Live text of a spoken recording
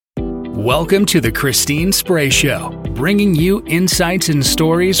Welcome to the Christine Spray Show, bringing you insights and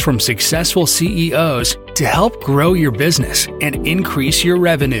stories from successful CEOs to help grow your business and increase your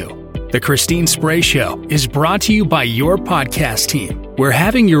revenue. The Christine Spray Show is brought to you by your podcast team, where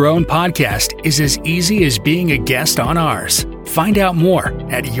having your own podcast is as easy as being a guest on ours. Find out more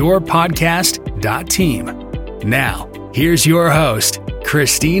at yourpodcast.team. Now, here's your host,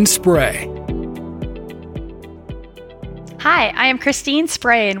 Christine Spray. Hi, I am Christine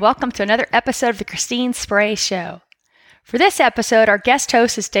Spray, and welcome to another episode of the Christine Spray Show. For this episode, our guest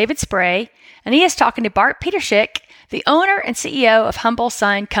host is David Spray, and he is talking to Bart Peterschick, the owner and CEO of Humble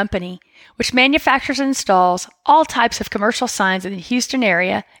Sign Company, which manufactures and installs all types of commercial signs in the Houston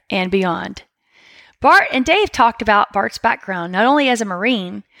area and beyond. Bart and Dave talked about Bart's background, not only as a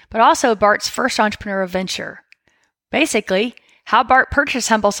Marine, but also Bart's first entrepreneurial venture. Basically, how Bart purchased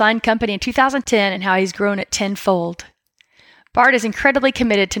Humble Sign Company in 2010 and how he's grown it tenfold. Bart is incredibly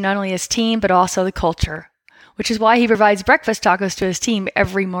committed to not only his team, but also the culture, which is why he provides breakfast tacos to his team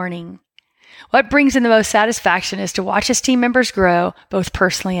every morning. What brings him the most satisfaction is to watch his team members grow, both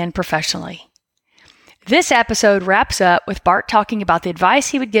personally and professionally. This episode wraps up with Bart talking about the advice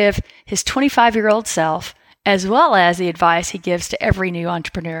he would give his 25-year-old self, as well as the advice he gives to every new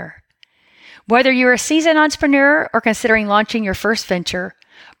entrepreneur. Whether you're a seasoned entrepreneur or considering launching your first venture,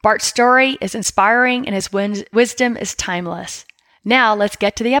 Bart's story is inspiring and his wisdom is timeless. Now, let's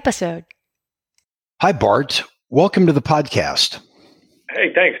get to the episode. Hi, Bart. Welcome to the podcast.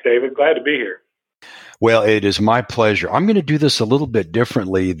 Hey, thanks, David. Glad to be here. Well, it is my pleasure. I'm going to do this a little bit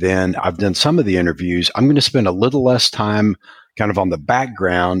differently than I've done some of the interviews. I'm going to spend a little less time kind of on the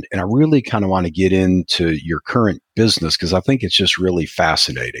background, and I really kind of want to get into your current business because I think it's just really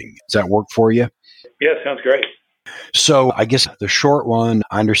fascinating. Does that work for you? Yeah, sounds great. So I guess the short one,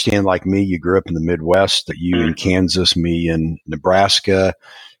 I understand like me, you grew up in the Midwest, that you in Kansas, me in Nebraska.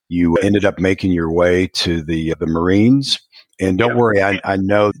 You ended up making your way to the Marines. And don't worry, I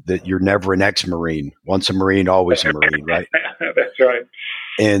know that you're never an ex-Marine. Once a Marine, always a Marine, right? That's right.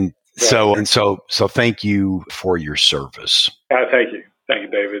 And so thank you for your service. Thank you,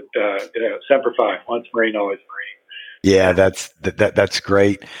 David. Semper Fi. Once Marine, always Marine. Yeah, that's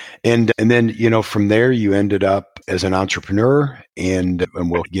great. And then from there you ended up as an entrepreneur, and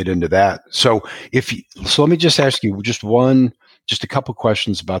we'll get into that. So let me just ask you just a couple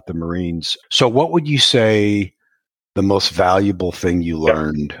questions about the Marines. So what would you say the most valuable thing you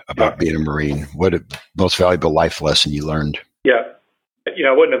learned about being a Marine? What the most valuable life lesson you learned? Yeah.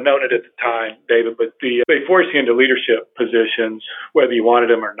 I wouldn't have known it at the time, David, but they force you into leadership positions, whether you wanted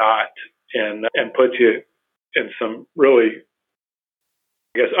them or not, and put you in some really,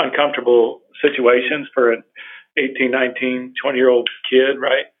 uncomfortable situations for an 18, 19, 20-year-old kid,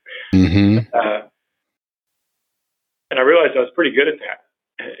 right? Mm-hmm. And I realized I was pretty good at that.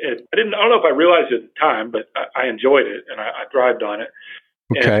 I don't know if I realized it at the time, but I enjoyed it and I thrived on it.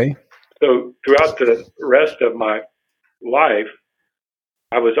 Okay. And so throughout the rest of my life,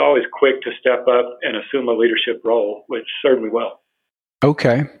 I was always quick to step up and assume a leadership role, which served me well.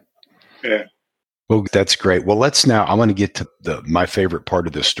 Okay. Yeah. Well, that's great. Well, I want to get to my favorite part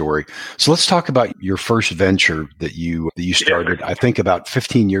of this story. So let's talk about your first venture that you started, I think about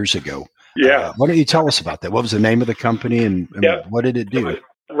 15 years ago. Yeah. Why don't you tell us about that? What was the name of the company and what did it do? It was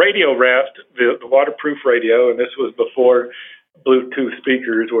Radio Raft, the waterproof radio, and this was before Bluetooth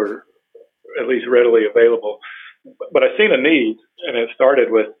speakers were at least readily available. But I seen a need, and it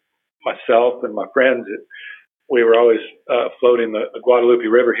started with myself and my friends. We were always floating the Guadalupe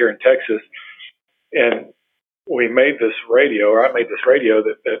River here in Texas, and I made this radio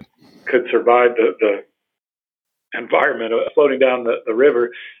that could survive the environment of floating down the river.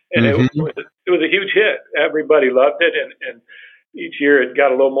 And it was a huge hit. Everybody loved it. And each year it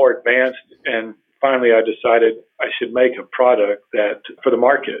got a little more advanced. And finally I decided I should make a product for the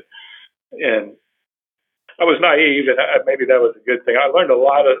market. And I was naive, and maybe that was a good thing. I learned a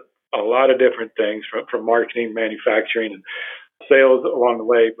lot of different things from marketing, manufacturing, and sales along the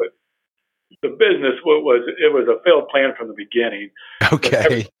way. But the business was a failed plan from the beginning.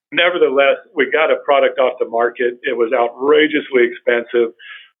 Okay. Nevertheless, we got a product off the market. It was outrageously expensive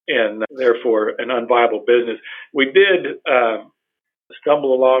and therefore an unviable business. We did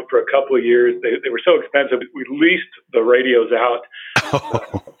stumble along for a couple of years. They were so expensive, we leased the radios out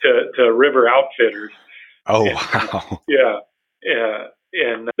to River Outfitters. Oh, wow. Yeah.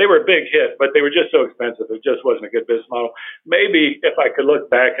 And they were a big hit, but they were just so expensive. It just wasn't a good business model. Maybe if I could look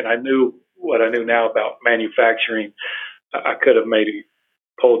back and I knew what I knew now about manufacturing, I could have maybe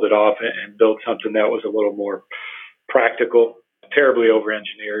pulled it off and built something that was a little more practical, terribly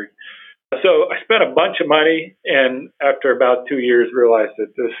over-engineered. So I spent a bunch of money, and after about 2 years, realized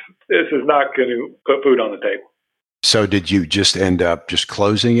that this is not going to put food on the table. So did you just end up just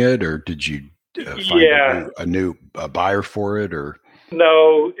closing it, or did you find a new buyer for it, or?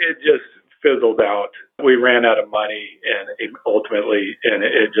 No, it just fizzled out. We ran out of money, and it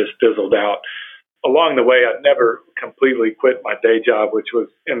just fizzled out. Along the way, I never completely quit my day job, which was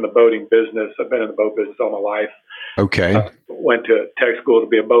in the boating business. I've been in the boat business all my life. Okay. Went to tech school to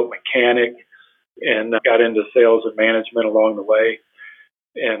be a boat mechanic, and got into sales and management along the way.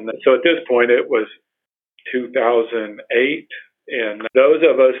 And so at this point, it was 2008. And those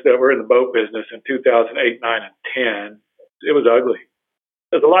of us that were in the boat business in 2008, 9, and 10, it was ugly.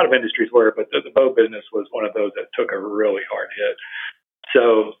 There's a lot of industries were, but the boat business was one of those that took a really hard hit.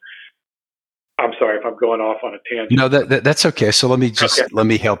 So I'm sorry if I'm going off on a tangent. No, that's okay. So let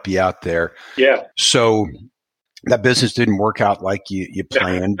me help you out there. Yeah. So that business didn't work out like you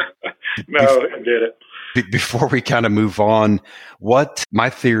planned. No, it didn't. Before we kind of move on, my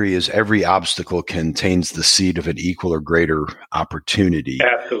theory is every obstacle contains the seed of an equal or greater opportunity.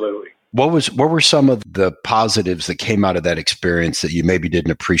 Absolutely. What were some of the positives that came out of that experience that you maybe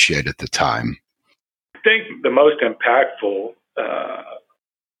didn't appreciate at the time? I think the most impactful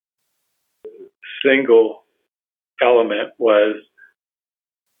single element was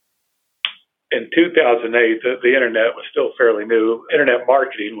in 2008, the internet was still fairly new. Internet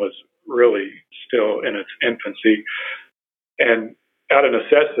marketing was really still in its infancy. And out of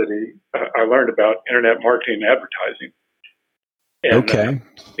necessity, I learned about internet marketing and advertising. And, okay.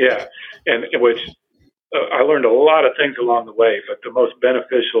 And which I learned a lot of things along the way, but the most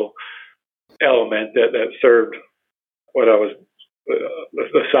beneficial element that served what I was,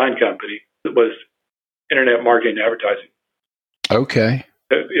 the sign company, was internet marketing and advertising. Okay.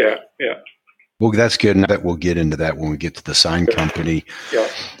 Yeah. Well, that's good. And I bet we'll get into that when we get to the sign company. Yeah.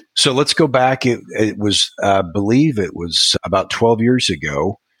 So let's go back. It was, I believe it was about 12 years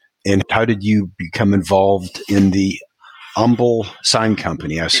ago. And how did you become involved in the Humble Sign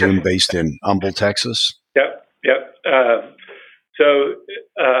Company, I assume based in Humble, Texas? Yep. So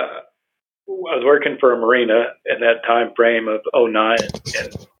I was working for a marina in that time frame of 2009.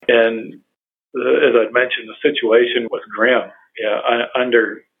 And as I mentioned, the situation was grim.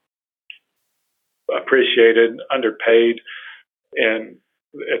 Underappreciated, underpaid. And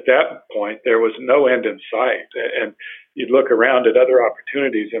at that point, there was no end in sight. And you'd look around at other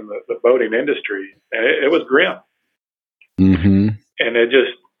opportunities in the boating industry, and it was grim. Mm-hmm. And it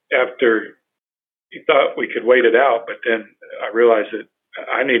just, after you thought we could wait it out, but then I realized that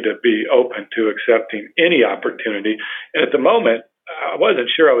I need to be open to accepting any opportunity. And at the moment, I wasn't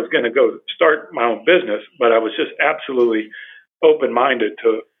sure I was going to go start my own business, but I was just absolutely open-minded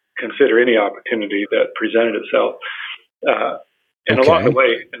to consider any opportunity that presented itself. And along the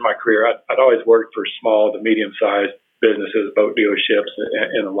way in my career, I'd always worked for small to medium-sized businesses, boat dealerships,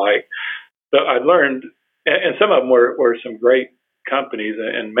 and the like. So I learned, and some of them were some great companies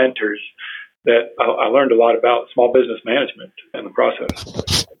and mentors that I learned a lot about small business management in the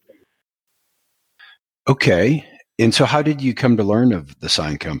process. Okay. And so how did you come to learn of the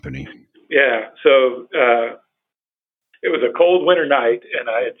sign company? Yeah. So it was a cold winter night, and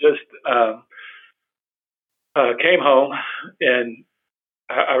I had just came home, and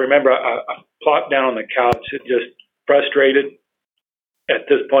I remember I plopped down on the couch, just frustrated. At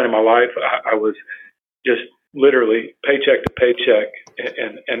this point in my life, I was just literally paycheck to paycheck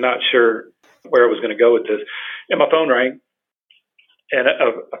and not sure where I was going to go with this. And my phone rang, and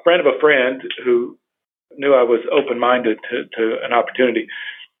a friend of a friend who knew I was open-minded to an opportunity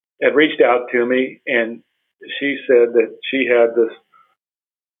had reached out to me, and she said that she had this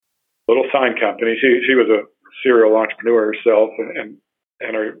little sign company. She was a serial entrepreneur herself, and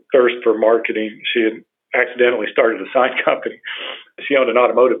her thirst for marketing, she had accidentally started a sign company. She owned an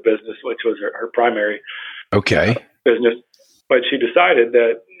automotive business, which was her primary business. But she decided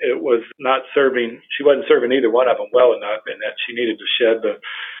that it was not serving, she wasn't serving either one of them well enough, and that she needed to shed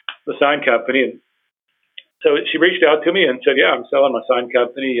the sign company. And so she reached out to me and said, yeah, I'm selling my sign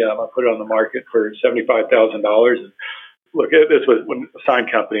company. I put it on the market for $75,000. And look, this was when a sign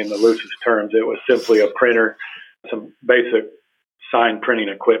company in the loosest terms. It was simply a printer, some basic sign printing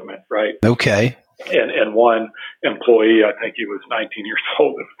equipment, right? Okay. And one employee, I think he was 19 years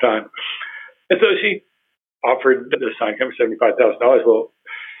old at the time. And so she offered the sign company $75,000. Well,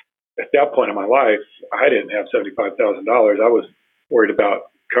 at that point in my life, I didn't have $75,000. I was worried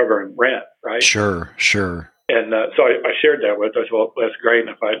about covering rent, right? Sure. And so I shared that with her. I said, well, that's great. And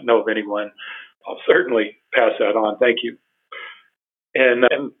if I know of anyone, I'll certainly pass that on. Thank you. And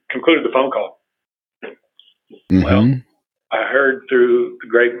concluded the phone call. Mm-hmm. Well, I heard through the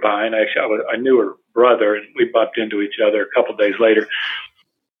grapevine, actually, I knew her brother, and we bumped into each other a couple of days later.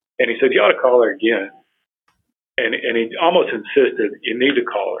 And he said, "You ought to call her again." And he almost insisted, "You need to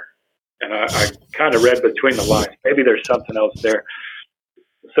call her." And I kind of read between the lines. Maybe there's something else there.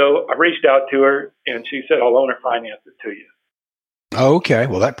 So I reached out to her, and she said, "I'll owner finance it to you." Oh, okay.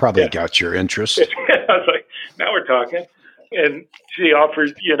 Well, that probably got your interest. I was like, now we're talking. And she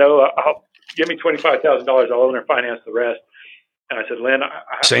offered, I'll give me $25,000. I'll owner finance the rest. And I said, "Lynn,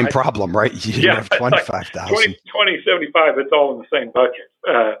 same problem, right? You didn't have 25,000. Like 2075, it's all in the same bucket."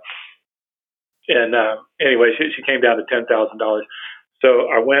 Anyway, she came down to $10,000. So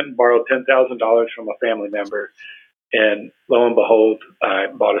I went and borrowed $10,000 from a family member, and lo and behold, I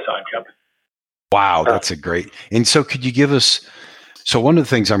bought a sign company. Wow, that's a great. And so could you give us, so one of the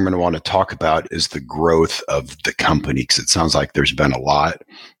things I'm going to want to talk about is the growth of the company, because it sounds like there's been a lot,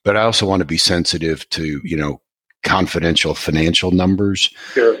 but I also want to be sensitive to, confidential financial numbers.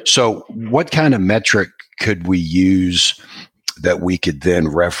 Sure. So what kind of metric could we use that we could then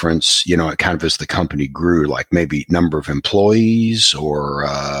reference, kind of as the company grew, like maybe number of employees or?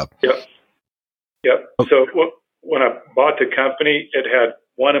 Yep. So when I bought the company, it had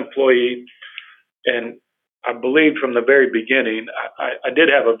one employee, and I believe from the very beginning, I did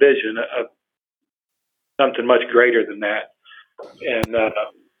have a vision of something much greater than that. And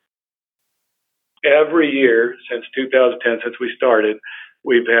every year since 2010, since we started,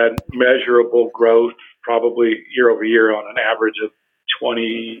 we've had measurable growth, probably year over year on an average of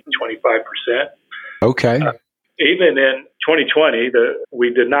 20, 25%. Okay. Even in 2020,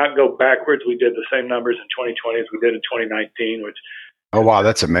 we did not go backwards. We did the same numbers in 2020 as we did in 2019, which. Oh, wow.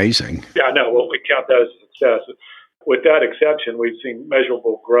 That's amazing. Yeah, I know. Well, we count that as a success. With that exception, we've seen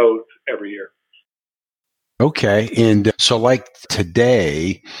measurable growth every year. Okay. And so like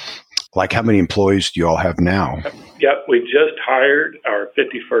today, like how many employees do you all have now? Yep. We just hired our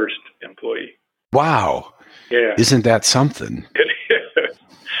 51st employee. Wow. Yeah. Isn't that something? It is.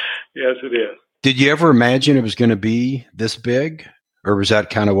 Yes, it is. Did you ever imagine it was going to be this big, or was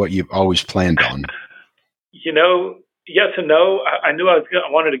that kind of what you've always planned on? Yes and no. I knew I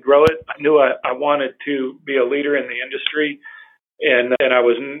wanted to grow it. I knew I wanted to be a leader in the industry, and I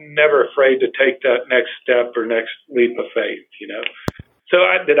was never afraid to take that next step or next leap of faith. So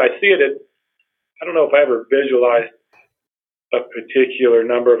did I see it? I don't know if I ever visualized a particular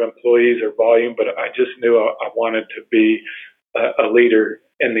number of employees or volume, but I just knew I wanted to be a leader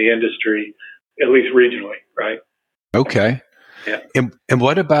in the industry, at least regionally, right? Okay. Yeah. And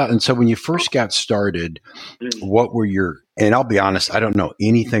what about, and so when you first got started, what were and I'll be honest, I don't know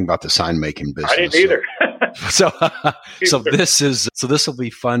anything about the sign making business. I didn't either. So this will be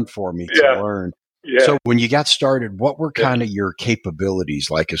fun for me to learn. Yeah. So when you got started, what were kind of your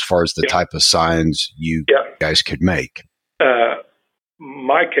capabilities like as far as the type of signs you guys could make?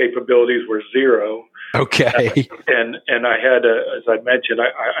 My capabilities were zero. Okay. And I had, as I mentioned,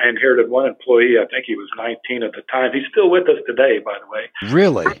 I inherited one employee. I think he was 19 at the time. He's still with us today, by the way.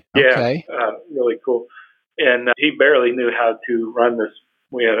 Really? Yeah. Okay. Really cool. And he barely knew how to run this.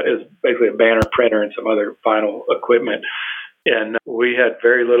 It was basically a banner printer and some other final equipment. And we had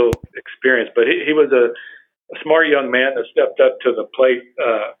very little experience, but he was a smart young man that stepped up to the plate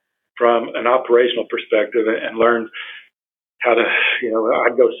from an operational perspective and learned how to,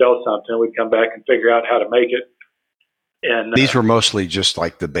 I'd go sell something. We'd come back and figure out how to make it. And these were mostly just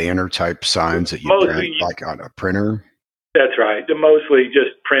like the banner type signs that you print, like on a printer. That's right. Mostly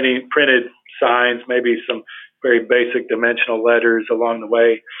just printed signs, maybe some very basic dimensional letters along the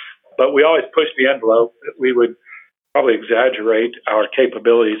way. But we always pushed the envelope. We would probably exaggerate our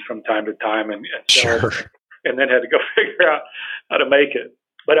capabilities from time to time and sure. And then had to go figure out how to make it.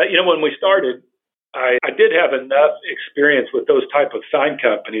 But, when we started, I did have enough experience with those type of sign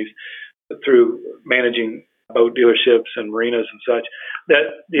companies through managing boat dealerships and marinas and such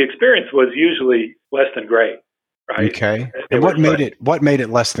that the experience was usually less than great. Right? Okay. And what made it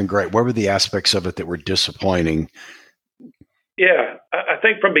less than great? What were the aspects of it that were disappointing? Yeah, I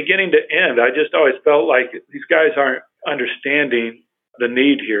think from beginning to end, I just always felt like these guys aren't understanding the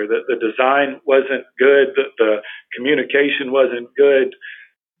need here. The design wasn't good. The communication wasn't good.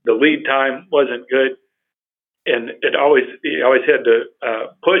 The lead time wasn't good. And you always had to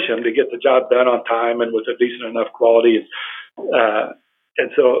push them to get the job done on time and with a decent enough quality. And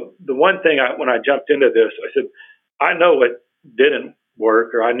so the one thing when I jumped into this, I said, I know what didn't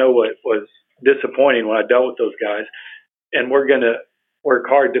work, or I know what was disappointing when I dealt with those guys. And we're going to work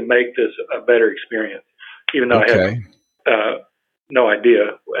hard to make this a better experience, even though I had no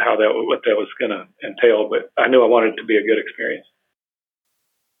idea what that was going to entail. But I knew I wanted it to be a good experience.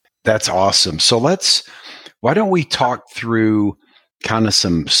 That's awesome. So why don't we talk through kind of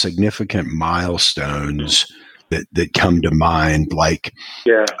some significant milestones that come to mind? Like,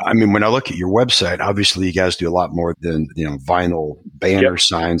 I mean, when I look at your website, obviously you guys do a lot more than, vinyl banner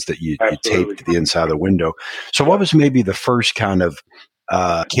signs that you tape to the inside of the window. So what was maybe the first kind of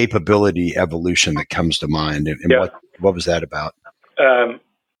capability evolution that comes to mind, and what was that about?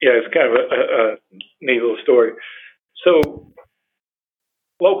 It's kind of a neat little story. So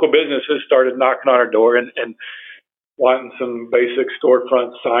local businesses started knocking on our door and wanting some basic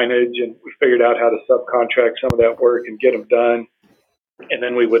storefront signage, and we figured out how to subcontract some of that work and get them done. And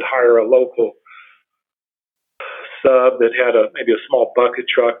then we would hire a local sub that had maybe a small bucket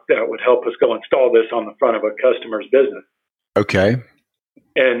truck that would help us go install this on the front of a customer's business. Okay.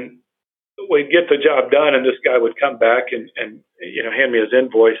 And we'd get the job done, and this guy would come back and hand me his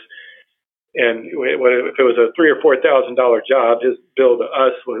invoice. And if it was a $3,000 or $4,000 job, his bill to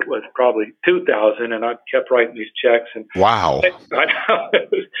us was probably $2,000, and I kept writing these checks. And wow! I was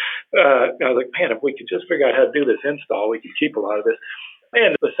like, man, if we could just figure out how to do this install, we could keep a lot of this.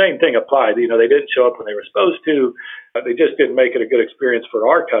 And the same thing applied. They didn't show up when they were supposed to. They just didn't make it a good experience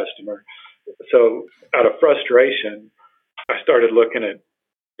for our customer. So, out of frustration, I started looking at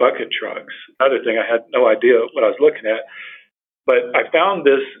bucket trucks. Another thing, I had no idea what I was looking at, but I found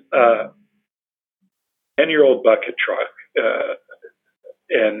this 10-year-old bucket truck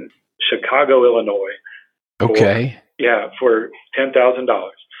in Chicago, Illinois. Okay. For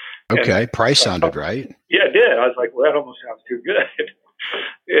 $10,000. Okay. Price sounded right. Yeah, it did. I was like, well, that almost sounds too good.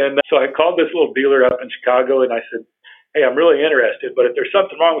 And so I called this little dealer up in Chicago, and I said, hey, I'm really interested, but if there's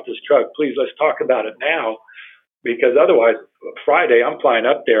something wrong with this truck, please let's talk about it now, because otherwise Friday I'm flying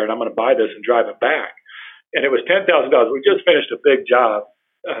up there and I'm going to buy this and drive it back. And it was $10,000. We just finished a big job,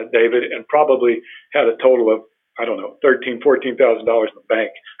 David, and probably had a total of, I don't know, $13,000, $14,000 in the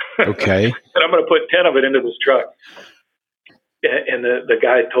bank. Okay. And I'm going to put 10 of it into this truck. And the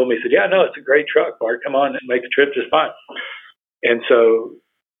guy told me, he said, yeah, no, it's a great truck, Bart. Come on and make the trip just fine. And so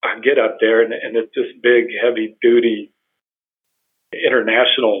I get up there, and it's this big, heavy-duty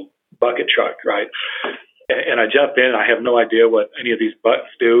international bucket truck, right? And I jump in, and I have no idea what any of these buttons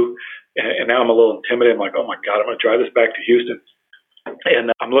do. And now I'm a little intimidated. I'm like, oh, my God, I'm going to drive this back to Houston.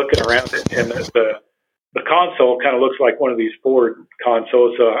 And I'm looking around, and the console kind of looks like one of these Ford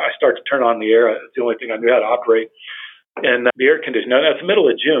consoles. So I start to turn on the air. It's the only thing I knew how to operate. And the air conditioner, now that's the middle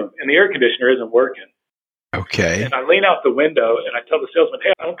of June, and the air conditioner isn't working. Okay. And I lean out the window, and I tell the salesman,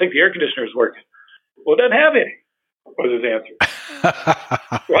 hey, I don't think the air conditioner is working. Well, it doesn't have any, was his answer.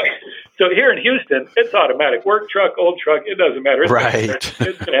 Right. So here in Houston, it's automatic. Work truck, old truck, it doesn't matter. It's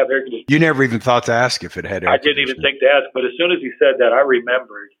going to have air conditioning. You never even thought to ask if it had air conditioning. I didn't even think to ask, but as soon as he said that, I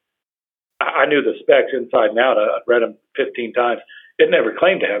remembered. I knew the specs inside and out. I'd read them 15 times. It never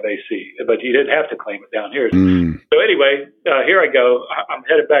claimed to have AC, but you didn't have to claim it down here. So anyway, here I go. I'm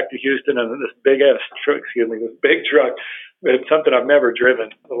headed back to Houston, and this big truck. It's something I've never driven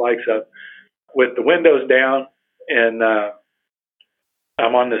the likes of, with the windows down, and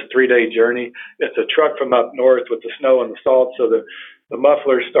I'm on this 3-day journey. It's a truck from up north with the snow and the salt, so the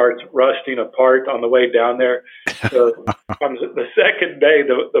muffler starts rusting apart on the way down there. So on the second day,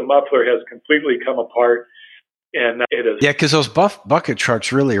 the muffler has completely come apart. And it is. Yeah, because those bucket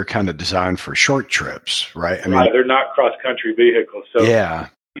trucks really are kind of designed for short trips, right? I mean, they're not cross-country vehicles. So yeah,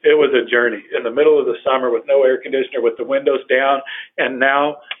 it was a journey in the middle of the summer with no air conditioner, with the windows down, and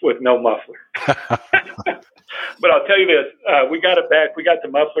now with no muffler. But I'll tell you this, we got it back. We got the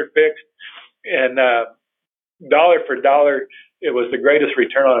muffler fixed, and dollar for dollar, it was the greatest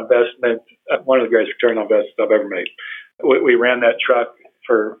return on investment, one of the greatest return on investments I've ever made. We ran that truck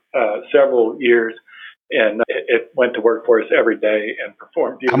for several years. And it went to work for us every day and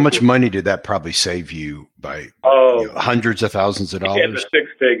performed beautifully. How much money did that probably save you by hundreds of thousands of dollars? In the six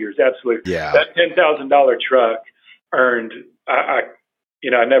figures, absolutely. Yeah. That $10,000 truck earned, I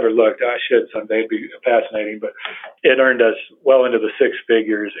never looked. I should someday. It'd be fascinating. But it earned us well into the six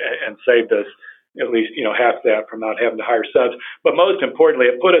figures and saved us at least, half that from not having to hire subs. But most importantly,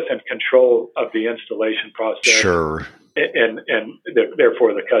 it put us in control of the installation process. Sure. And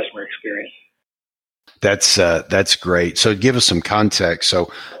therefore the customer experience. That's great. So give us some context.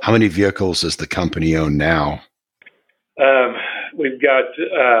 So how many vehicles does the company own now? We've got,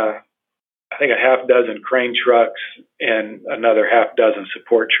 I think, a half dozen crane trucks and another half dozen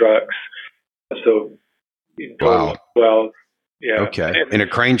support trucks. So, wow. Well, yeah. Okay. And a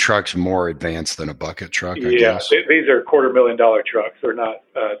crane truck's more advanced than a bucket truck, I guess. These are $250,000 trucks. They're not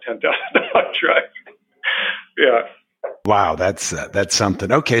 $10,000 trucks. Yeah. Wow, that's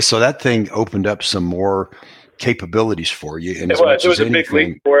something. Okay, so that thing opened up some more capabilities for you. And it was a big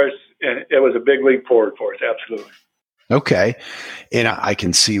leap for us. And it was a big leap forward for us, absolutely. Okay. And I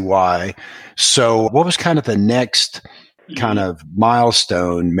can see why. So what was kind of the next kind of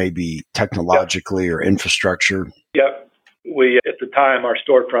milestone, maybe technologically or infrastructure? Yep. At the time, our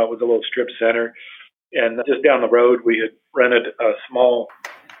storefront was a little strip center. And just down the road, we had rented a small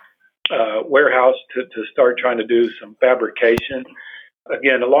warehouse to start trying to do some fabrication.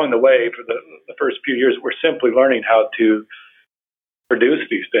 Again, along the way, for the first few years, we're simply learning how to produce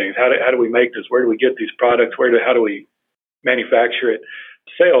these things. How do we make this? Where do we get these products? How do we manufacture it?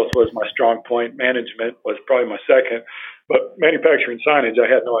 Sales was my strong point. Management was probably my second. But manufacturing signage, I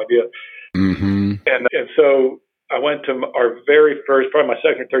had no idea. Mm-hmm. And so I went to our very first, probably my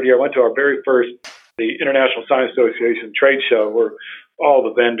second or third year, I went to our very first, the International Sign Association trade show, where all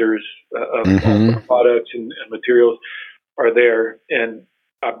the vendors of all the products and materials are there. And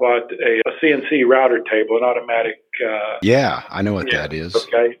I bought a CNC router table, an automatic. Yeah, I know what that is.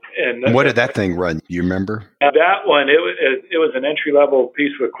 Okay. And what did that thing run? You remember? That one, it was an entry level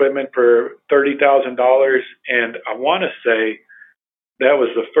piece of equipment for $30,000, and I want to say that was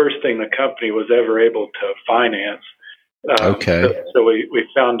the first thing the company was ever able to finance. Okay. So we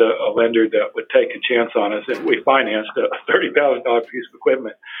found a lender that would take a chance on us, and we financed a $30,000 piece of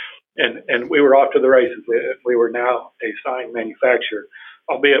equipment, and we were off to the races. We were now a sign manufacturer,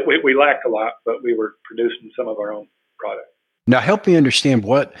 albeit we lacked a lot, but we were producing some of our own product. Now, help me understand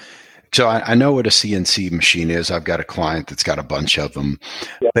what. So I know what a CNC machine is. I've got a client that's got a bunch of them,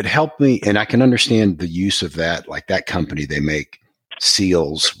 but help me, and I can understand the use of that. Like that company, they make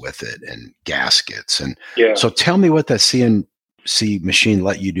seals with it and gaskets. And so tell me what that CNC machine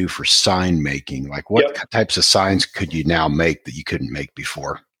let you do for sign making. Like what types of signs could you now make that you couldn't make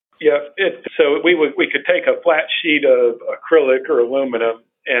before? Yeah. So we could take a flat sheet of acrylic or aluminum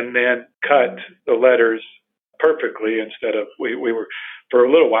and then cut the letters perfectly instead of, we were, for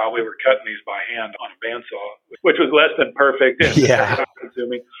a little while, we were cutting these by hand on a bandsaw, which was less than perfect and time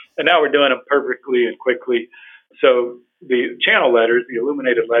consuming. And now we're doing them perfectly and quickly. So the channel letters, the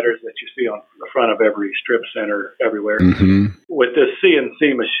illuminated letters that you see on the front of every strip center everywhere, with this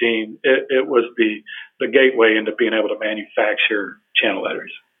CNC machine, it was the gateway into being able to manufacture channel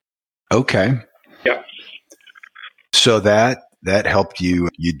letters. Okay. Yeah. So that helped you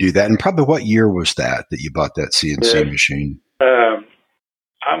do that. And probably what year was that you bought that CNC machine?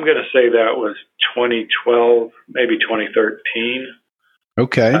 I'm going to say that was 2012, maybe 2013.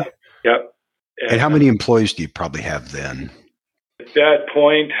 Okay. Yep. And how many employees do you probably have then? At that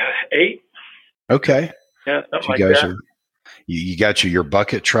point, 8. Okay. Yeah, something so like that. You got your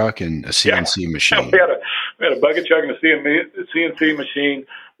bucket truck and a CNC machine. We had a bucket truck and a CNC machine,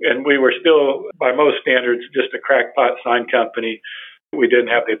 and we were still, by most standards, just a crackpot sign company. We didn't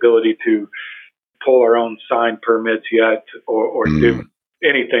have the ability to pull our own sign permits yet or do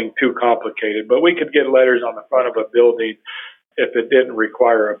anything too complicated. But we could get letters on the front of a building if it didn't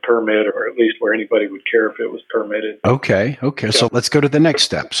require a permit, or at least where anybody would care if it was permitted. Okay. Yeah. So let's go to the next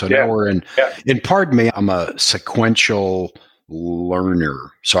step. So now we're in, and pardon me, I'm a sequential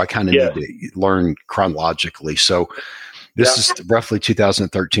learner. So I kind of need to learn chronologically. So this is roughly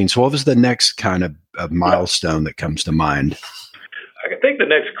 2013. So what was the next kind of milestone that comes to mind? I think the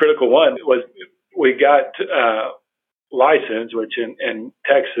next critical one was we got license, which in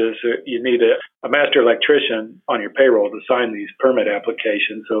Texas, you need a master electrician on your payroll to sign these permit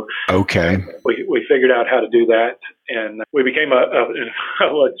applications. So we figured out how to do that, and we became a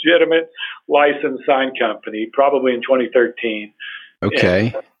legitimate licensed sign company probably in 2013.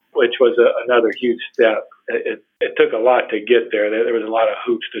 Okay. Which was another huge step. It took a lot to get there. There was a lot of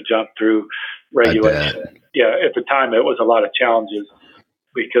hoops to jump through, regulation. Yeah, at the time it was a lot of challenges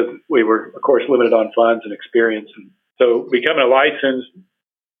because we were, of course, limited on funds and experience. And so becoming a licensed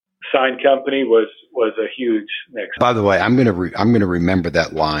sign company was a huge next. By the way, I'm gonna remember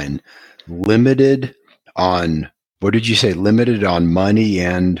that line. Limited on, what did you say? Limited on money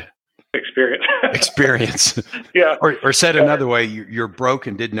and experience. Yeah. Or said another way, you're broke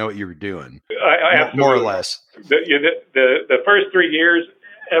and didn't know what you were doing. More or less. The first 3 years,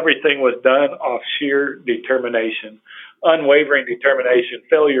 everything was done off sheer determination, unwavering determination.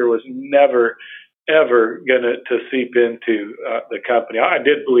 Failure was never, ever going to seep into the company. I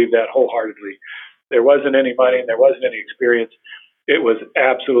did believe that wholeheartedly. There wasn't any money and there wasn't any experience. It was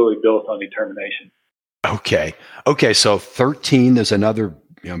absolutely built on determination. Okay. So 13 is another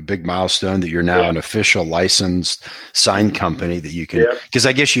big milestone that you're now an official licensed sign company that you can, because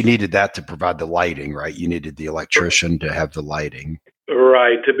I guess you needed that to provide the lighting, right? You needed the electrician to have the lighting.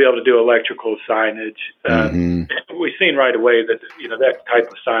 Right, to be able to do electrical signage. We've seen right away that, that type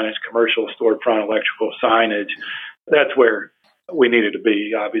of signage, commercial storefront electrical signage, that's where we needed to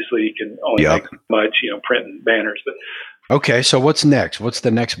be. Obviously, you can only make so much, printing banners. But okay, so what's next? What's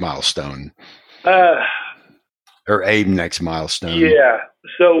the next milestone? Or a next milestone? Yeah.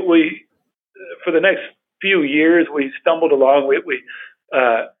 So for the next few years, we stumbled along. We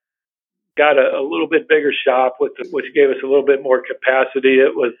got a little bit bigger shop, which gave us a little bit more capacity.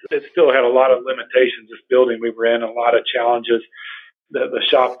 It still had a lot of limitations. This building we were in, a lot of challenges. The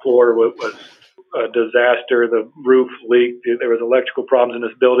shop floor was a disaster. The roof leaked. There was electrical problems in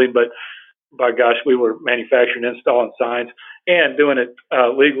this building, but by gosh, we were manufacturing, installing signs, and doing it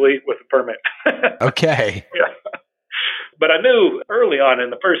legally with a permit. Okay. Yeah. But I knew early on in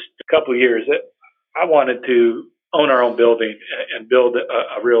the first couple of years that I wanted to own our own building and build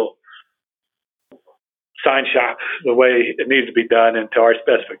a real sign shop the way it needs to be done and to our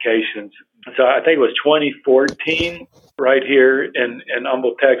specifications. So I think it was 2014 right here in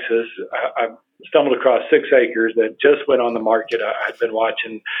Humble, Texas. I stumbled across 6 acres that just went on the market. I'd been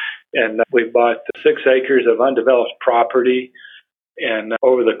watching, and we bought 6 acres of undeveloped property. And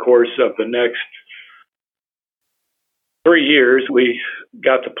over the course of the next 3 years, we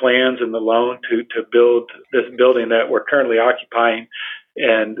got the plans and the loan to build this building that we're currently occupying.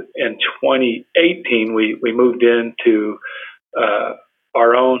 And in 2018, we moved into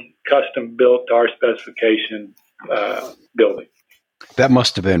our own custom built to our specification building. That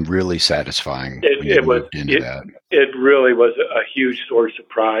must have been really satisfying. It really was a huge source of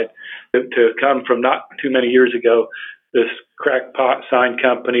pride to come from not too many years ago. This crackpot sign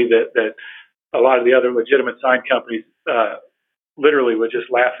company that a lot of the other legitimate sign companies literally would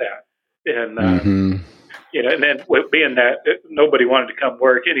just laugh at, and and then being that nobody wanted to come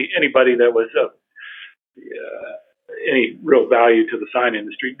work. Anybody that was of any real value to the sign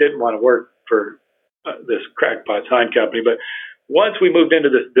industry didn't want to work for this crackpot sign company. But once we moved into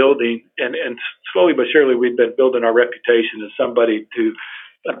this building, and slowly but surely we'd been building our reputation as somebody to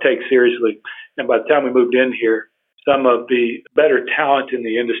take seriously. And by the time we moved in here, some of the better talent in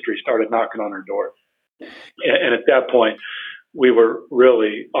the industry started knocking on our door. And at that point, we were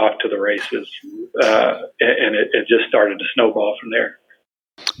really off to the races, and it just started to snowball from there.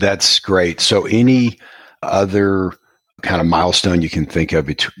 That's great. So any other kind of milestone you can think of,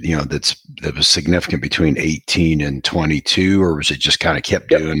 that was significant between 18 and 22, or was it just kind of kept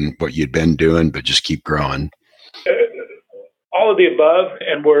doing what you'd been doing, but just keep growing? All of the above.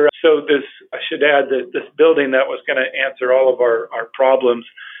 And I should add that this building that was going to answer all of our problems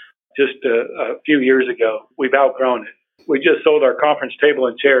just a few years ago, we've outgrown it. We just sold our conference table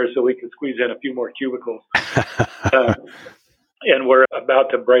and chairs so we could squeeze in a few more cubicles. And we're about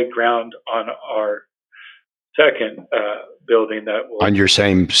to break ground on our second building that will... On your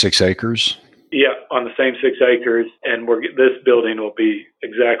same 6 acres? Yeah, on the same 6 acres. And this building will be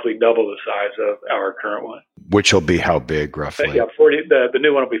exactly double the size of our current one. Which will be how big, roughly? Yeah, the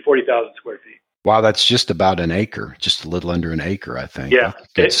new one will be 40,000 square feet. Wow, that's just about an acre, just a little under an acre, I think. Yeah.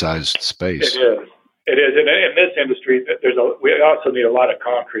 Good sized space. It is. It is. And in this industry, we also need a lot of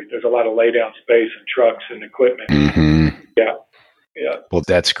concrete. There's a lot of lay down space and trucks and equipment. Mm-hmm. Yeah. Yeah. Well,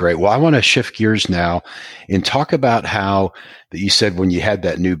 that's great. Well, I want to shift gears now and talk about how that you said when you had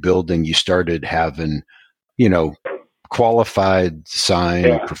that new building, you started having, qualified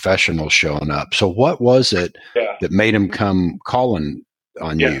sign professionals showing up. So what was it that made them come calling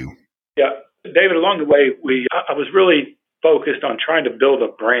on you? Yeah. David, along the way, I was really focused on trying to build a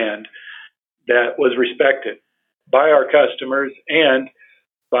brand that was respected by our customers and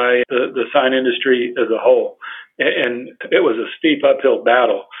by the sign industry as a whole. And it was a steep uphill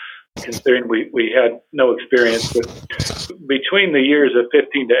battle, considering we had no experience. But between the years of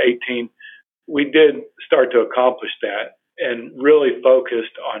 15 to 18, we did start to accomplish that and really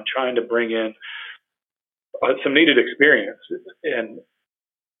focused on trying to bring in some needed experience. And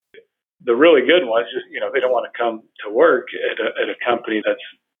the really good ones, just, they don't want to come to work at a company that's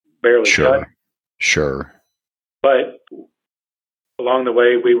barely cut. Sure. But along the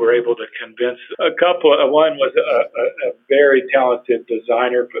way, we were able to convince a couple. One was a very talented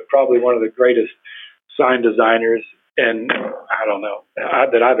designer, but probably one of the greatest sign designers, and I don't know,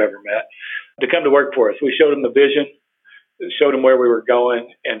 that I've ever met, to come to work for us. We showed him the vision, showed him where we were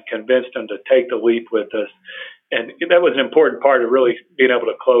going, and convinced him to take the leap with us. And that was an important part of really being able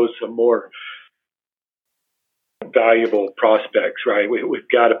to close some more valuable prospects, right? We've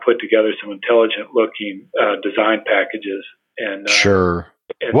got to put together some intelligent looking design packages. And sure.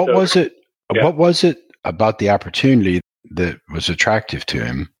 And what was it? Yeah. What was it about the opportunity that was attractive to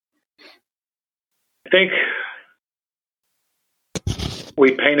him? I think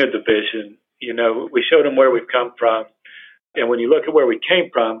we painted the vision. We showed him where we've come from, and when you look at where we came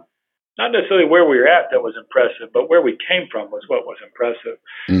from, not necessarily where we were at that was impressive, but where we came from was what was impressive.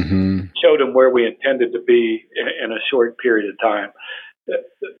 Mm-hmm. Showed them where we intended to be in a short period of time.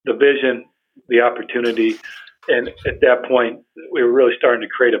 The vision, the opportunity, and at that point, we were really starting to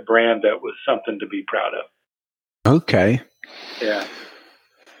create a brand that was something to be proud of. Okay. Yeah.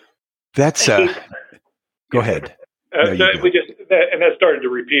 That's go ahead. So that started to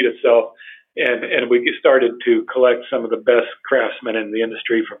repeat itself, and we started to collect some of the best craftsmen in the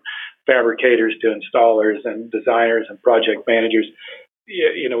industry, from fabricators to installers and designers and project managers.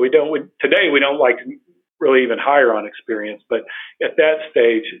 You know, today we don't like to really even hire on experience, but at that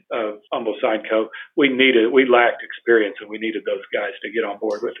stage of Humble Sign Co., we lacked experience, and we needed those guys to get on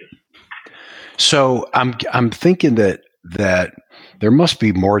board with it. So I'm thinking that there must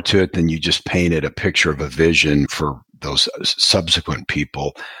be more to it than you just painted a picture of a vision for those subsequent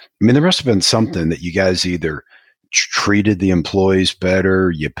people. I mean, there must have been something that you guys either treated the employees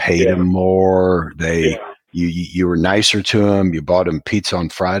better, you paid them more, you were nicer to them, you bought them pizza on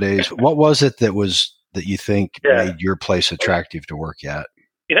Fridays. What was it that you think made your place attractive to work at?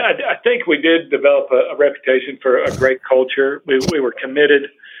 You know, I think we did develop a reputation for a great culture. We were committed.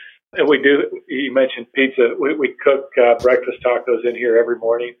 And we do. You mentioned pizza. We cook breakfast tacos in here every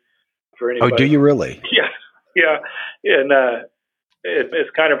morning for anybody. Oh, do you really? Yeah. And it's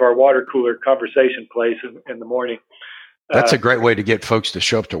kind of our water cooler conversation place in the morning. That's a great way to get folks to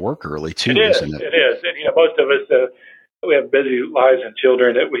show up to work early too, isn't it? It is. And most of us we have busy lives and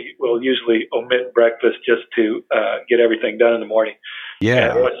children that we will usually omit breakfast just to get everything done in the morning.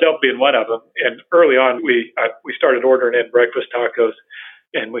 Yeah. And myself being one of them. And early on, we started ordering in breakfast tacos.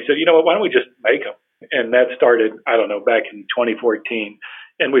 And we said, you know what, why don't we just make them? And that started, I don't know, back in 2014.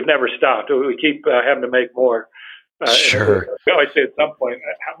 And we've never stopped. We keep having to make more. Sure. We always say at some point,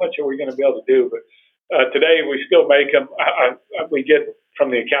 how much are we going to be able to do? But today we still make them. We get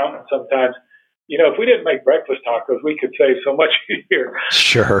from the accountant sometimes, you know, if we didn't make breakfast tacos, we could save so much a year.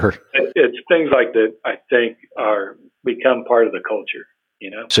 Sure. It's things like that, I think, are become part of the culture, you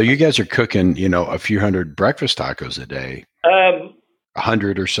know. So you guys are cooking, you know, a few hundred breakfast tacos a day.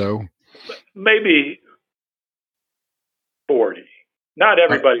 100 or so? Maybe 40. Not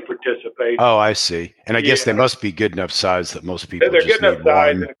everybody participates. Oh, I see. And I guess they must be good enough size that most people they're just good enough need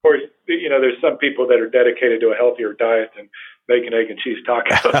size. one. And of course, you know, there's some people that are dedicated to a healthier diet than bacon, egg, and cheese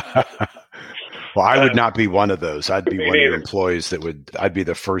tacos. Well, I would not be one of those. I'd be one of your neither. employees I'd be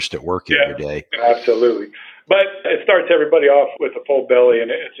the first at work every day. Absolutely. But it starts everybody off with a full belly,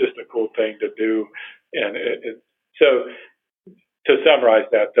 and it's just a cool thing to do. And so to summarize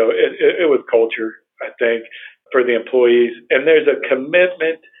that, though, it was culture, I think, for the employees. And there's a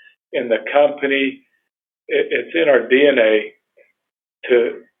commitment in the company. It's in our DNA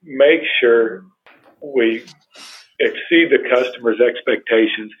to make sure we exceed the customer's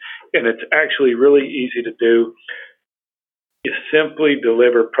expectations. And it's actually really easy to do. You simply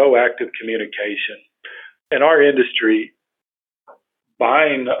deliver proactive communication. In our industry,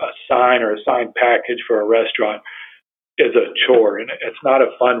 buying a sign or a sign package for a restaurant is a chore, and it's not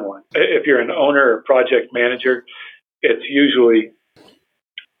a fun one. If you're an owner or project manager, it's usually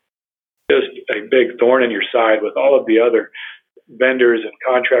just a big thorn in your side with all of the other vendors and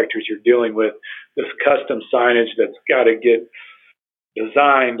contractors you're dealing with. This custom signage that's got to get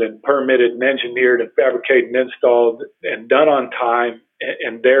designed and permitted and engineered and fabricated and installed and done on time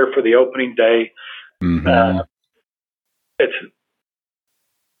and there for the opening day. Mm-hmm.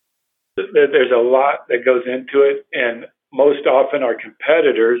 There's a lot that goes into it, and most often our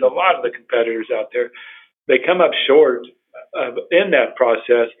competitors, a lot of the competitors out there, they come up short in that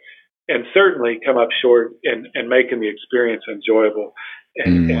process, and certainly come up short in making the experience enjoyable.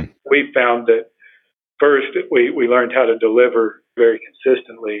 And we found that first we learned how to deliver very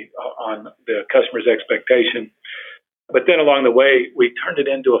consistently on the customer's expectation, but then along the way we turned it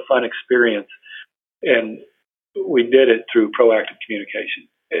into a fun experience, and we did it through proactive communication.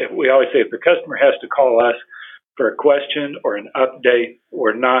 We always say if the customer has to call us for a question or an update,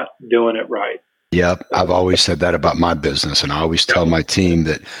 we're not doing it right. Yep. I've always said that about my business. And I always tell my team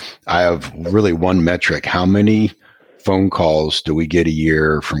that I have really one metric. How many phone calls do we get a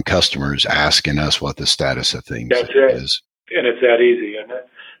year from customers asking us what the status of things is? And it's that easy. And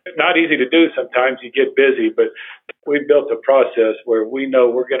not easy to do sometimes. You get busy, but we've built a process where we know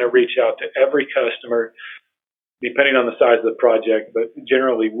we're going to reach out to every customer, depending on the size of the project, but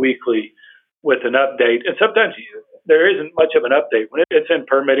generally weekly with an update. And sometimes there isn't much of an update when it's in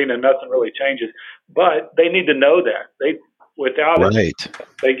permitting and nothing really changes, but they need to know that. Without it,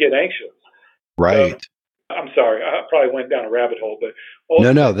 they get anxious. Right. So, I'm sorry, I probably went down a rabbit hole,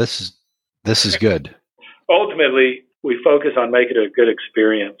 but no, this is good. Ultimately, we focus on making it a good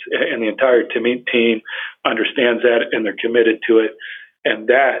experience, and the entire team understands that, and they're committed to it. And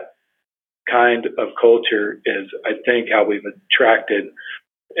that kind of culture is, I think, how we've attracted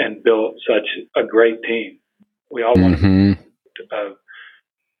and built such a great team. We all want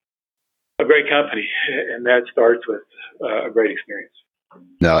a great company, and that starts with a great experience.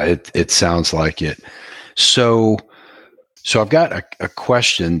 No, it sounds like it. So I've got a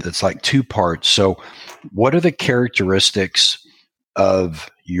question that's like two parts. So what are the characteristics of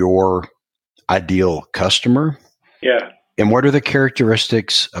your ideal customer? Yeah. And what are the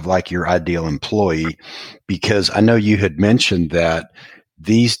characteristics of like your ideal employee? Because I know you had mentioned that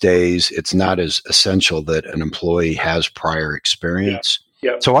these days it's not as essential that an employee has prior experience.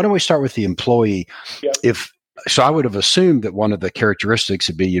 Yeah. So why don't we start with the employee? Yeah. So I would have assumed that one of the characteristics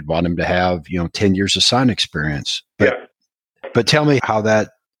would be you'd want him to have, 10 years of sign experience. But tell me how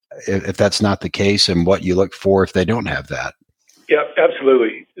that, if that's not the case, and what you look for if they don't have that. Yeah,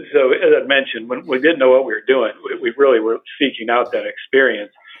 absolutely. So as I mentioned, when we didn't know what we were doing, we really were seeking out that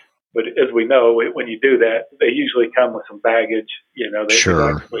experience. But as we know, when you do that, they usually come with some baggage. They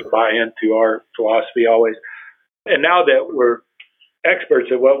actually buy into our philosophy always. And now that we're experts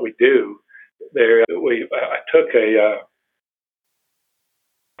at what we do, I took a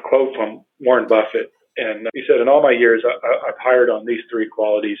quote from Warren Buffett, and he said, "In all my years, I've hired on these three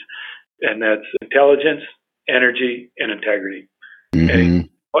qualities, and that's intelligence, energy, and integrity." And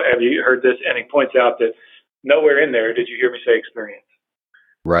have you heard this? And he points out that nowhere in there did you hear me say experience.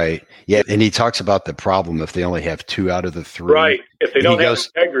 Right. Yeah. And he talks about the problem if they only have two out of the three. Right. If they don't have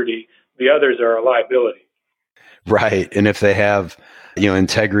integrity, the others are a liability. Right. And if they have,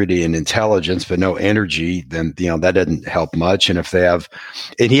 integrity and intelligence, but no energy, then, that doesn't help much. And if they have,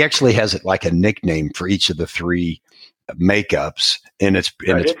 and he actually has it like a nickname for each of the three makeups. And it's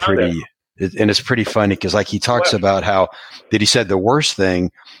pretty funny because like he talks about how that he said the worst thing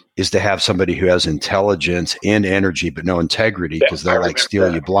is to have somebody who has intelligence and energy, but no integrity, because they'll like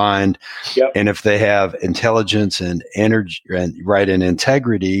steal you blind. Yep. And if they have intelligence and energy and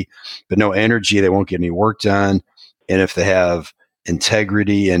integrity, but no energy, they won't get any work done. And if they have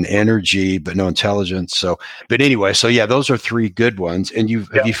integrity and energy, but no intelligence. But anyway, those are three good ones. And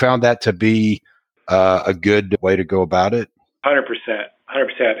have you found that to be a good way to go about it? 100%.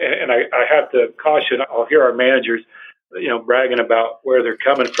 And I have to caution, I'll hear our managers, bragging about where they're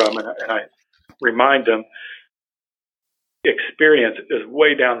coming from. And I remind them, experience is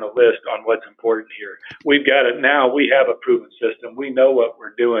way down the list on what's important here. We've got it now. We have a proven system. We know what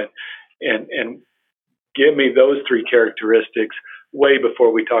we're doing. And give me those three characteristics way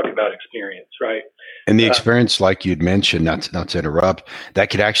before we talk about experience, right? And the experience, like you'd mentioned, not to interrupt, that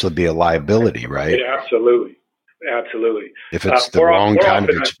could actually be a liability, right? Yeah, absolutely. If it's the wrong kind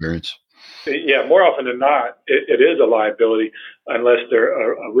of experience. More often than not, it is a liability unless they're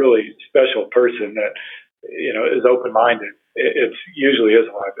a really special person that, is open-minded. It usually is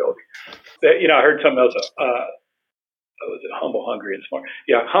a liability. I heard something else, was it humble, hungry, and smart?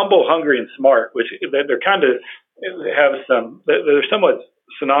 Yeah, humble, hungry, and smart, which they're kind of have some, they're somewhat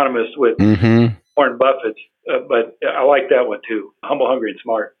synonymous with Warren Buffett's, but I like that one too. Humble, hungry, and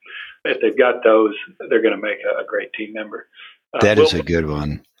smart. If they've got those, they're going to make a great team member. That is a good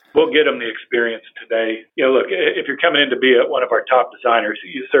one. We'll get them the experience today. Look, if you're coming in to be one of our top designers,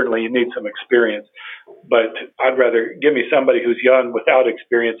 you need some experience. But I'd rather give me somebody who's young without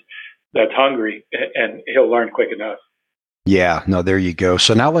experience that's hungry, and he'll learn quick enough. Yeah, no, there you go.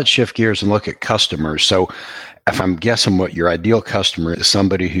 So now let's shift gears and look at customers. So if I'm guessing what your ideal customer is,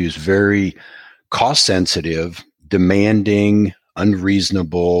 somebody who's very cost sensitive, demanding,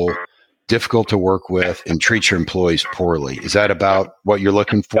 unreasonable, difficult to work with, and treat your employees poorly. Is that about what you're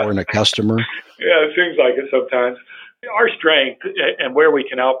looking for in a customer? Yeah, it seems like it sometimes. Our strength and where we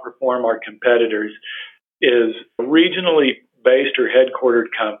can outperform our competitors is a regionally based or headquartered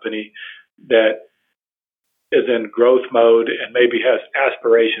company that is in growth mode and maybe has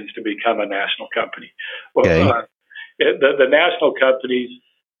aspirations to become a national company. Well, the national companies,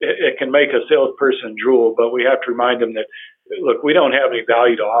 it can make a salesperson drool, but we have to remind them that, look, we don't have any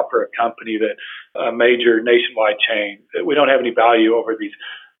value to offer a company that a major nationwide chain. We don't have any value over these,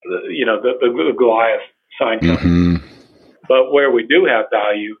 the Goliath sign companies. But where we do have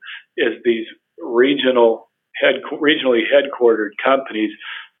value is these regionally headquartered companies,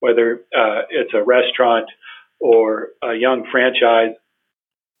 whether it's a restaurant or a young franchise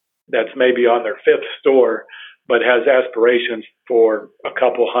that's maybe on their fifth store, but has aspirations for a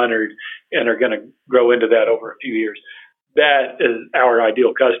couple hundred and are going to grow into that over a few years. That is our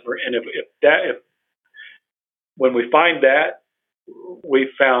ideal customer. And if when we find that, we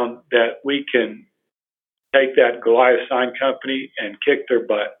found that we can take that Goliath sign company and kick their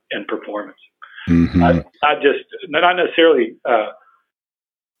butt in performance. Mm-hmm. Not necessarily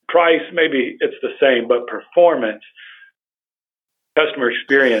price, maybe it's the same, but performance, customer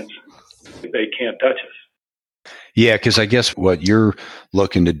experience, they can't touch us. Yeah, because I guess what you're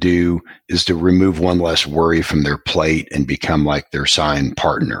looking to do is to remove one less worry from their plate and become like their sign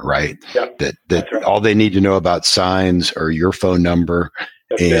partner, right? Yep, That right. All they need to know about signs are your phone number,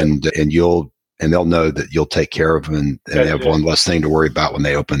 That's and they'll know that you'll take care of them, and they have one less thing to worry about when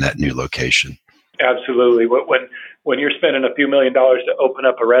they open that new location. Absolutely. When you're spending a few $1 million to open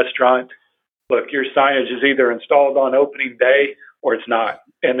up a restaurant, look, your signage is either installed on opening day or it's not,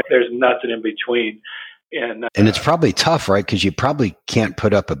 and there's nothing in between. And it's probably tough, right? Because you probably can't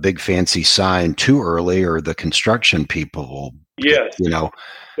put up a big fancy sign too early, or the construction people will,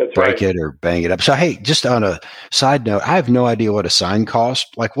 break it or bang it up. So, hey, just on a side note, I have no idea what a sign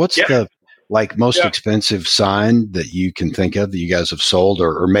costs. Like, what's the most expensive sign that you can think of that you guys have sold,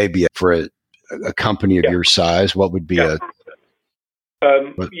 or maybe for a company of your size? What would be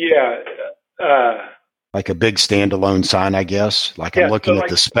like a big standalone sign, I guess? Like I'm looking at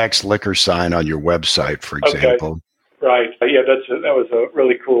the Specs liquor sign on your website, for example. Right. Yeah, that was a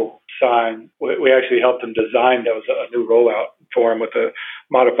really cool sign. We actually helped them design. That was a new rollout for them with a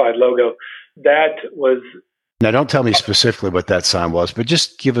modified logo. That was... Now, don't tell me specifically what that sign was, but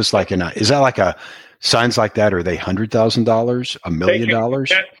just give us is that like signs like that? Are they $100,000, $1 million?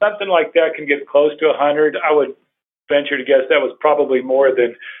 Something like that can get close to 100. I would venture to guess that was probably more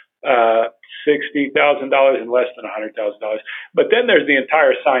than $60,000 and less than $100,000. But then there's the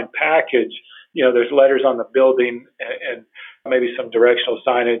entire sign package. There's letters on the building and maybe some directional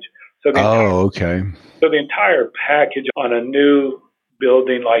signage. So So the entire package on a new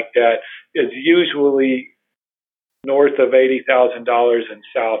building like that is usually north of $80,000 and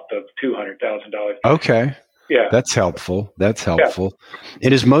south of $200,000. Okay. Yeah. That's helpful. Yeah.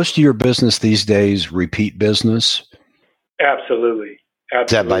 And is most of your business these days repeat business? Absolutely.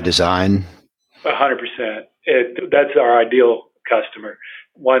 Is that by design? 100%. That's our ideal customer.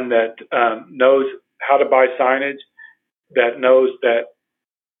 One that knows how to buy signage, that knows that,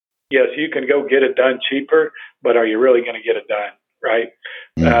 yes, you can go get it done cheaper, but are you really going to get it done, right?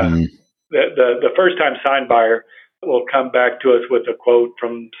 Mm-hmm. The first-time sign buyer will come back to us with a quote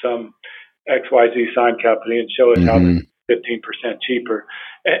from some XYZ sign company and show us how they're 15% cheaper.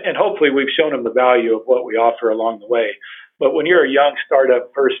 And hopefully we've shown them the value of what we offer along the way. But when you're a young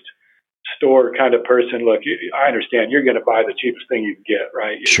startup first store kind of person, look, I understand you're going to buy the cheapest thing you can get,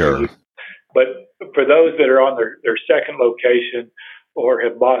 right? Sure. But for those that are on their second location or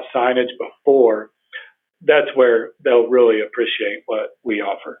have bought signage before, that's where they'll really appreciate what we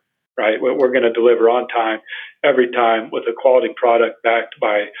offer, right? We're going to deliver on time, every time, with a quality product backed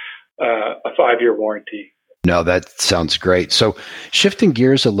by a 5-year warranty. No, that sounds great. So shifting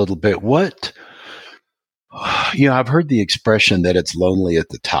gears a little bit, I've heard the expression that it's lonely at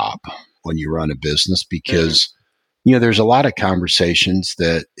the top when you run a business because, there's a lot of conversations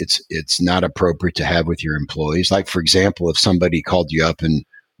that it's not appropriate to have with your employees. Like, for example, if somebody called you up and,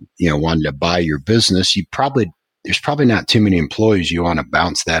 wanted to buy your business, there's probably not too many employees you want to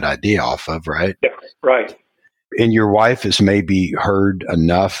bounce that idea off of, right? Yeah, right. And your wife has maybe heard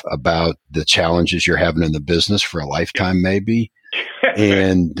enough about the challenges you're having in the business for a lifetime, maybe.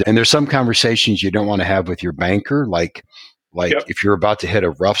 And there's some conversations you don't want to have with your banker, like if you're about to hit a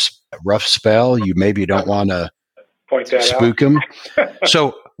rough spell, you maybe don't want to point that spook them.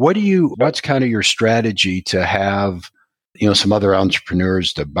 So what's kind of your strategy to have, some other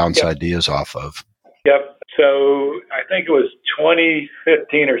entrepreneurs to bounce ideas off of? Yep. So I think it was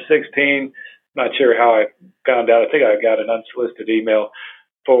 2015 or 16. Not sure how I found out. I think I got an unsolicited email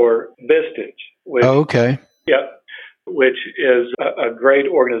for Vistage. Okay. Yep. Which is a great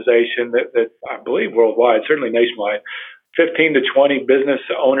organization that I believe worldwide, certainly nationwide, 15 to 20 business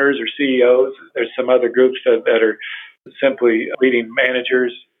owners or CEOs. There's some other groups that are simply leading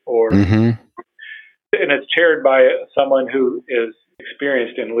managers and it's chaired by someone who is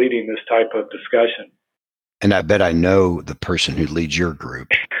experienced in leading this type of discussion. And I bet I know the person who leads your group.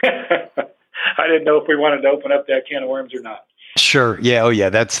 I didn't know if we wanted to open up that can of worms or not. Sure. Yeah. Oh, yeah.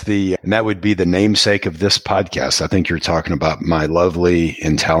 And that would be the namesake of this podcast. I think you're talking about my lovely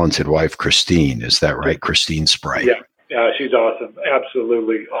and talented wife, Christine. Is that right? Christine Spray. Yeah. She's awesome.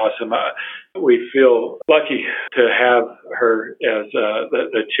 Absolutely awesome. We feel lucky to have her as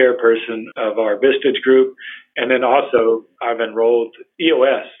the chairperson of our Vistage group. And then also I've enrolled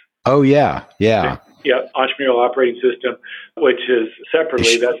EOS. Oh, yeah. Yeah. Yeah, Entrepreneurial Operating System, which is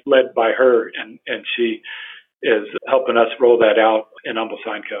separately, that's led by her, and she is helping us roll that out in Humble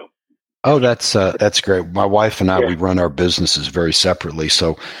Sign Co. Oh, that's great. My wife and I, we run our businesses very separately.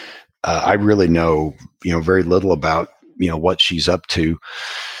 So I really know, very little about, what she's up to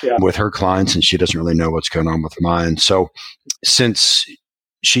with her clients, and she doesn't really know what's going on with mine. So since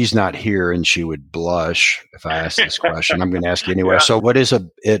she's not here and she would blush if I asked this question, I'm going to ask you anyway. So what is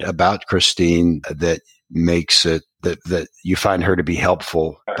it about Christine that makes it that you find her to be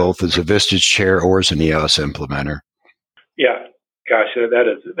helpful, both as a Vistage chair or as an EOS implementer? Yeah, gosh, that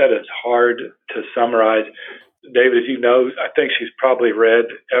is hard to summarize. David, as you know, I think she's probably read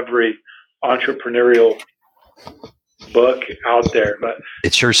every entrepreneurial book out there, but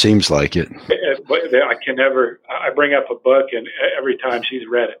it sure seems like it. I bring up a book and every time she's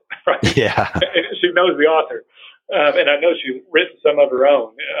read it, right? Yeah. She knows the author. And I know she's written some of her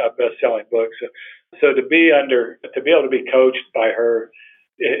own best-selling books. So to be able to be coached by her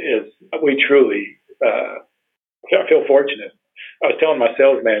we truly, I feel fortunate. I was telling my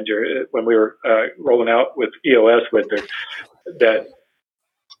sales manager when we were rolling out with EOS with her that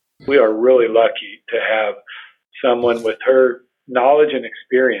we are really lucky to have someone with her knowledge and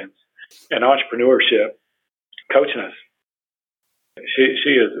experience and entrepreneurship coaching us.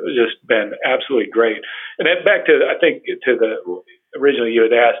 She has just been absolutely great. And then back to, I think, originally you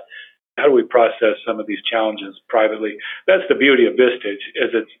had asked, how do we process some of these challenges privately? That's the beauty of Vistage,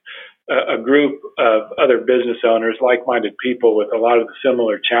 is it's a group of other business owners, like-minded people with a lot of the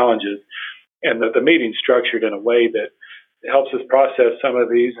similar challenges, and the meeting's structured in a way that helps us process some of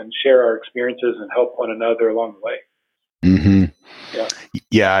these and share our experiences and help one another along the way. Mm-hmm.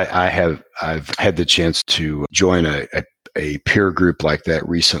 Yeah, I've had the chance to join a peer group like that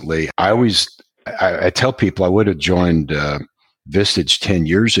recently. I tell people I would have joined Vistage 10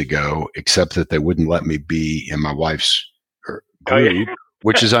 years ago, except that they wouldn't let me be in my wife's group,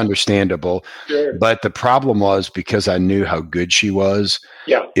 which is understandable. Sure. But the problem was, because I knew how good she was,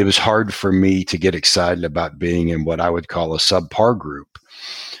 it was hard for me to get excited about being in what I would call a subpar group.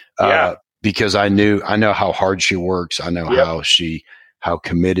 Because I know how hard she works. I know how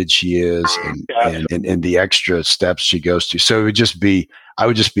committed she is and the extra steps she goes to. So I would just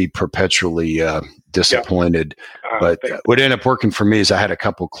be perpetually disappointed. But what ended up working for me is I had a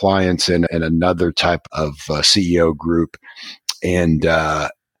couple clients in another type of CEO group, and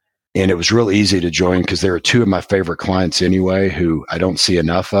it was real easy to join because there are two of my favorite clients anyway who I don't see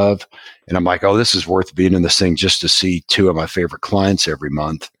enough of. And I'm like, oh, this is worth being in this thing just to see two of my favorite clients every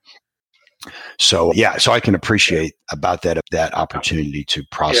month. So I can appreciate about that opportunity to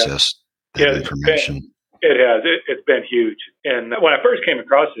process that information. It's been huge. And when I first came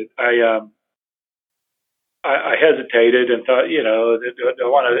across it, I hesitated and thought, I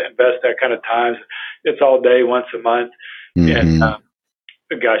want to invest that kind of time. It's all day, once a month. Mm-hmm. And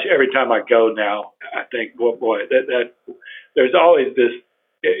gosh, every time I go now, I think, well, boy, that there's always this.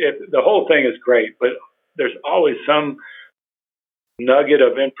 The whole thing is great, but there's always some nugget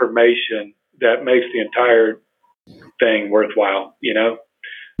of information that makes the entire thing worthwhile.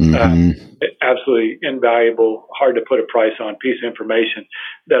 Mm-hmm. Absolutely invaluable, hard to put a price on piece of information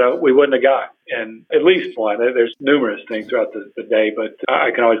that we wouldn't have got. And at least one. There's numerous things throughout the day, but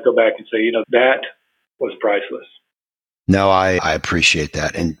I can always go back and say, that was priceless. No, I appreciate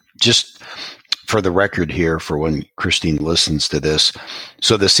that. And just for the record here, for when Christine listens to this,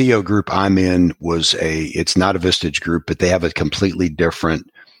 so the CEO group I'm in it's not a Vistage group, but they have a completely different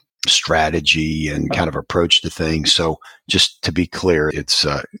strategy and kind of approach to things. So just to be clear, it's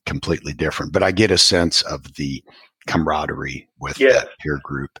completely different, but I get a sense of the camaraderie with that peer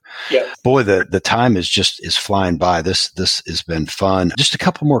group. Yes. Boy, the time is flying by. This has been fun. Just a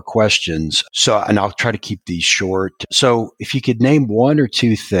couple more questions. And I'll try to keep these short. So if you could name one or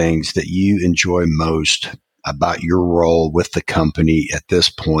two things that you enjoy most about your role with the company at this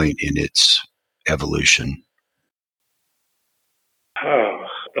point in its evolution.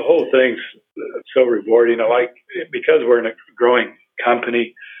 The whole thing's so rewarding. Because we're in a growing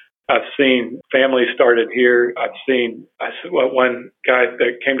company, I've seen families started here. I saw one guy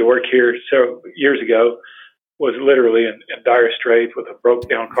that came to work here several years ago was literally in dire straits with a broke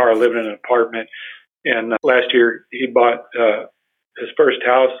down car, living in an apartment. And last year he bought his first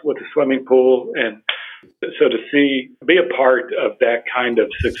house with a swimming pool. And so to be a part of that kind of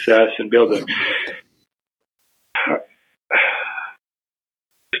success and be able to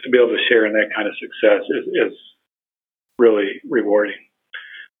share in that kind of success is really rewarding.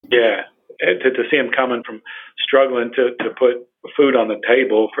 Yeah. To see them coming from struggling to put food on the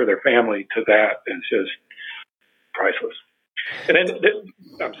table for their family to that is just priceless. And then,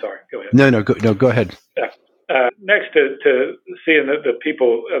 I'm sorry, go ahead. No, go ahead. Next to seeing the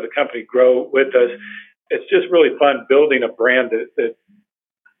people of the company grow with us, it's just really fun building a brand that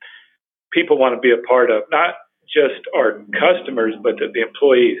people want to be a part of, not just our customers, but the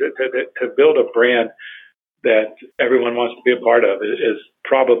employees. To build a brand that everyone wants to be a part of is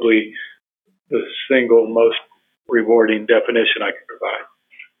probably the single most rewarding definition I can provide.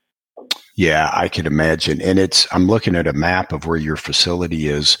 Yeah, I can imagine. And I'm looking at a map of where your facility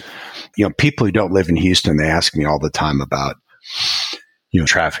is. People who don't live in Houston, they ask me all the time about,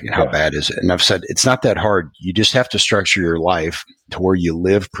 traffic and how bad is it? And I've said, it's not that hard. You just have to structure your life to where you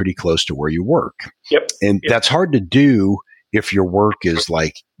live pretty close to where you work. Yep. And that's hard to do if your work is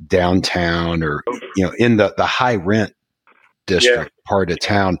like downtown or, in the high rent district part of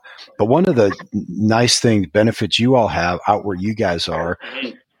town. But one of the nice benefits you all have out where you guys are,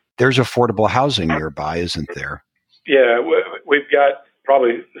 there's affordable housing nearby, isn't there? Yeah, we've got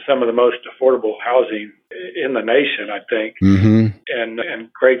probably some of the most affordable housing in the nation, I think, and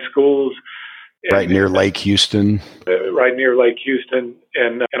great schools. Right near Lake Houston. Right near Lake Houston,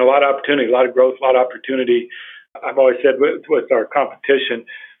 and a lot of opportunity, a lot of growth, a lot of opportunity. I've always said with our competition,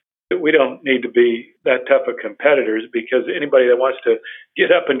 we don't need to be that tough of competitors, because anybody that wants to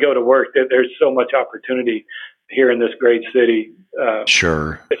get up and go to work, there's so much opportunity here in this great city.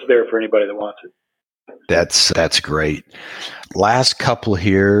 Sure. It's there for anybody that wants it. That's great. Last couple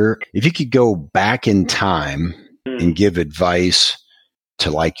here. If you could go back in time and give advice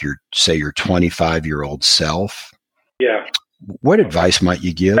to like your 25-year-old self. Yeah. What advice might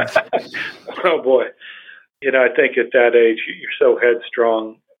you give? Oh boy. I think at that age, you're so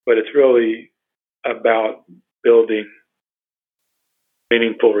headstrong, but it's really about building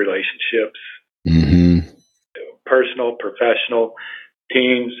meaningful relationships, personal, professional,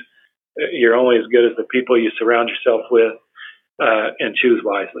 teams. You're only as good as the people you surround yourself with, and choose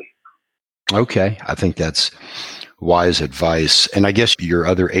wisely. Okay. I think that's wise advice. And I guess your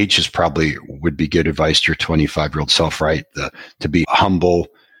other H's probably would be good advice to your 25-year-old self, right? To be humble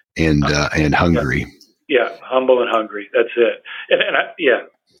and hungry. Yeah, humble and hungry. That's it. And I've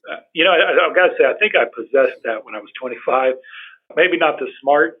got to say, I think I possessed that when I was 25. Maybe not the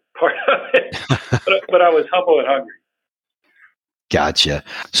smart part of it, but I was humble and hungry. Gotcha.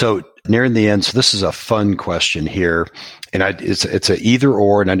 So nearing the end, so this is a fun question here, and it's a either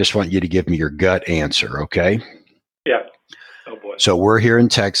or, and I just want you to give me your gut answer, okay? Yeah. Oh boy. So we're here in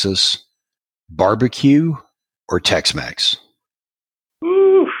Texas. Barbecue or Tex-Mex?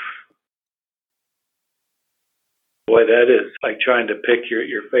 Oof. Boy, that is like trying to pick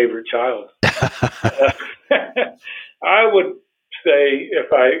your favorite child. I would say,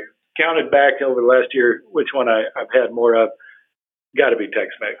 if I counted back over the last year, which one I've had more of, got to be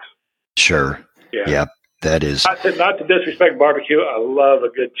Tex-Mex. Sure. Yeah. Yep. That is. Not to disrespect barbecue. I love a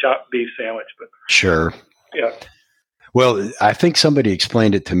good chopped beef sandwich, but sure. Yeah. Well, I think somebody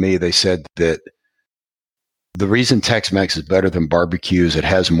explained it to me. They said that the reason Tex-Mex is better than barbecue is it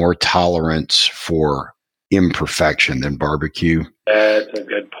has more tolerance for imperfection than barbecue. That's a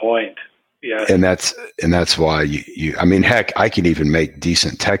good point. Yeah. And that's why I mean, heck, I can even make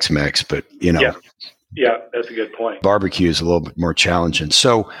decent Tex-Mex, but Yeah, that's a good point. Barbecue is a little bit more challenging.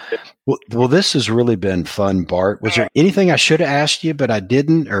 So, well, this has really been fun, Bart. Was there anything I should have asked you, but I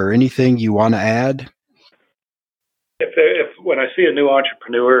didn't, or anything you want to add? If when I see a new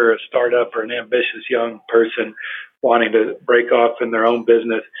entrepreneur or a startup or an ambitious young person wanting to break off in their own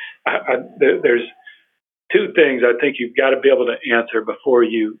business, there's two things I think you've got to be able to answer before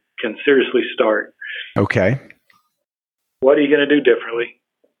you can seriously start. Okay. What are you going to do differently?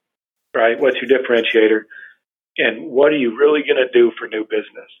 Right? What's your differentiator? And what are you really going to do for new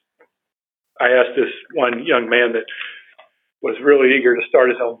business? I asked this one young man that was really eager to start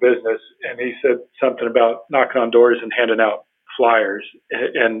his own business, and he said something about knocking on doors and handing out flyers.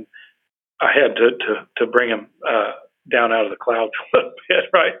 And I had to bring him down out of the clouds a little bit,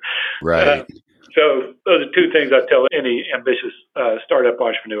 right? Right. So those are two things I tell any ambitious startup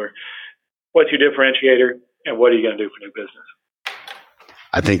entrepreneur. What's your differentiator, and what are you going to do for new business?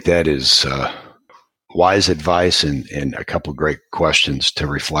 I think that is wise advice and a couple of great questions to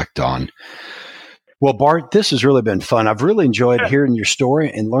reflect on. Well, Bart, this has really been fun. I've really enjoyed hearing your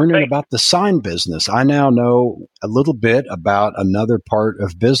story and learning about the sign business. I now know a little bit about another part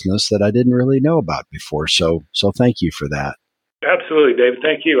of business that I didn't really know about before. So thank you for that. Absolutely, David.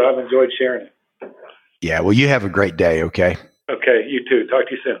 Thank you. I've enjoyed sharing it. Yeah, well, you have a great day, okay? Okay, you too. Talk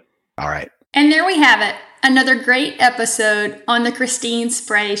to you soon. All right. And there we have it. Another great episode on the Christine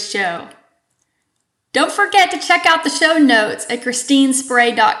Spray Show. Don't forget to check out the show notes at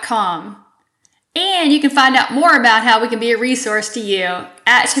christinespray.com. And you can find out more about how we can be a resource to you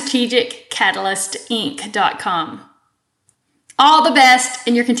at strategiccatalyst.inc.com. All the best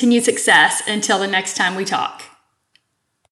in your continued success until the next time we talk.